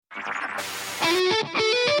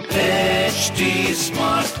HT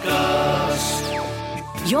Smartcast.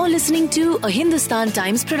 You're listening to a Hindustan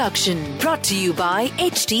Times production brought to you by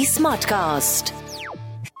HT Smartcast.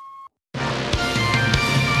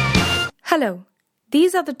 Hello,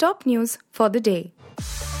 these are the top news for the day.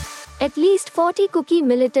 At least 40 Kuki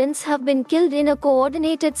militants have been killed in a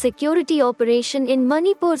coordinated security operation in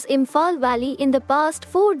Manipur's Imphal Valley in the past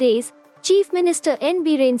 4 days, Chief Minister N.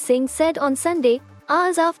 Biren Singh said on Sunday,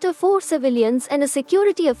 hours after 4 civilians and a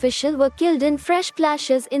security official were killed in fresh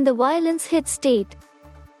clashes in the violence-hit state.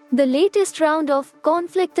 The latest round of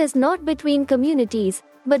conflict is not between communities,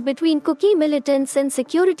 but between Kuki militants and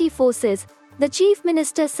security forces, the Chief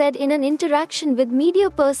Minister said in an interaction with media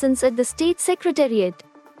persons at the State Secretariat.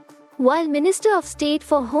 While Minister of State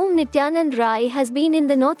for Home Nityanand Rai has been in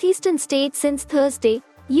the northeastern state since Thursday,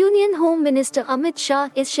 Union Home Minister Amit Shah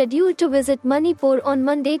is scheduled to visit Manipur on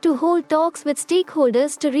Monday to hold talks with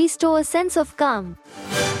stakeholders to restore a sense of calm.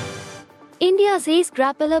 India's ace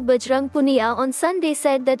grappler Bajrang Punia on Sunday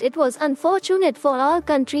said that it was unfortunate for our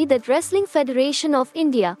country that Wrestling Federation of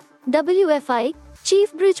India, WFI,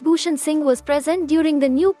 Chief Brij Bhushan Singh was present during the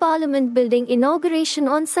new Parliament building inauguration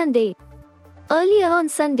on Sunday. Earlier on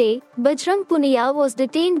Sunday, Bajrang Punia was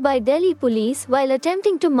detained by Delhi police while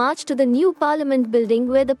attempting to march to the new Parliament building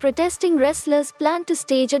where the protesting wrestlers planned to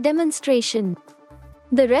stage a demonstration.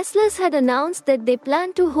 The wrestlers had announced that they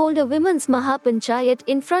planned to hold a women's Mahapanchayat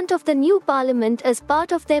in front of the new Parliament as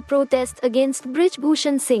part of their protest against Brij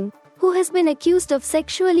Bhushan Singh, who has been accused of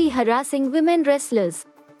sexually harassing women wrestlers.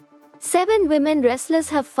 7 women wrestlers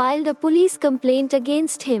have filed a police complaint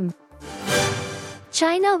against him.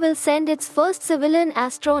 China will send its first civilian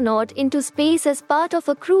astronaut into space as part of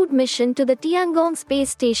a crewed mission to the Tiangong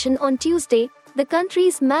space station on Tuesday, the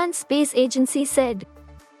country's manned space agency said.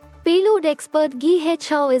 Payload expert Ge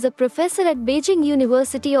Hechao is a professor at Beijing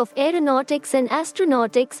University of Aeronautics and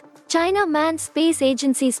Astronautics, China Manned Space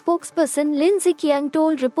Agency spokesperson Lin Ziqiang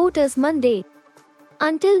told reporters Monday.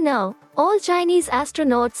 Until now, all Chinese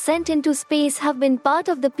astronauts sent into space have been part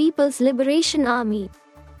of the People's Liberation Army.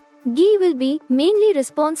 Ge will be mainly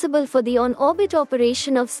responsible for the on-orbit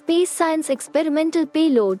operation of space science experimental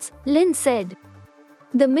payloads, Lin said.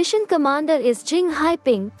 The mission commander is Jing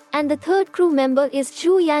Haiping, and the third crew member is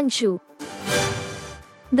Zhu Yangshu.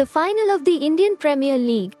 The final of the Indian Premier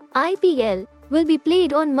League, IPL, will be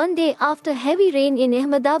played on Monday after heavy rain in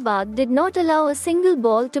Ahmedabad did not allow a single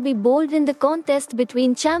ball to be bowled in the contest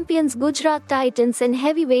between champions Gujarat Titans and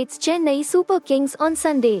heavyweights Chennai Super Kings on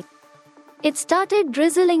Sunday. It started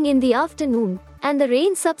drizzling in the afternoon, and the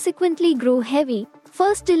rain subsequently grew heavy,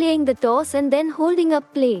 first delaying the toss and then holding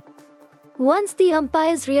up play. Once the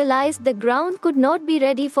umpires realized the ground could not be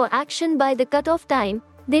ready for action by the cut-off time,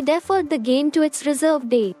 they deferred the game to its reserve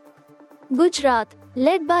day. Gujarat,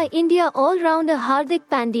 led by India all-rounder Hardik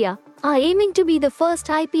Pandya, are aiming to be the first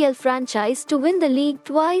IPL franchise to win the league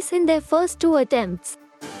twice in their first 2 attempts.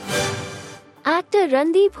 Actor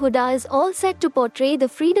Randeep Hooda is all set to portray the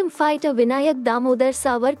freedom fighter Vinayak Damodar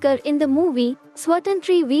Savarkar in the movie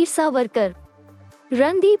Swatantri Veer Savarkar.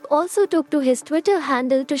 Randeep also took to his Twitter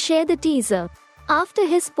handle to share the teaser. After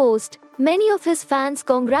his post, many of his fans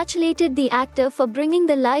congratulated the actor for bringing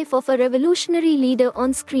the life of a revolutionary leader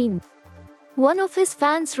on screen. One of his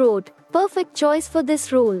fans wrote, "Perfect choice for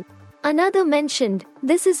this role." Another mentioned,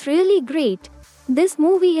 "This is really great. This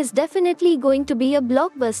movie is definitely going to be a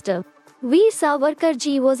blockbuster. Veer Savarkar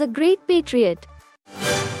ji was a great patriot."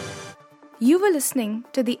 You were listening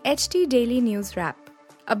to the HT Daily News Wrap,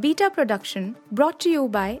 a beta production brought to you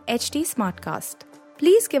by HT Smartcast.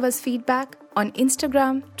 Please give us feedback on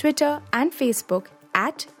Instagram, Twitter and Facebook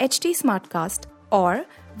at HT Smartcast or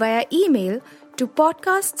via email to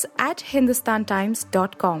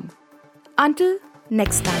podcasts@hindustantimes.com. Until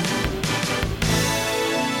next time.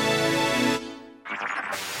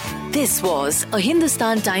 This was a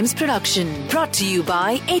Hindustan Times production brought to you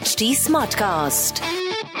by HT Smartcast.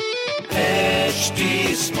 HT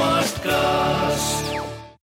Smartcast.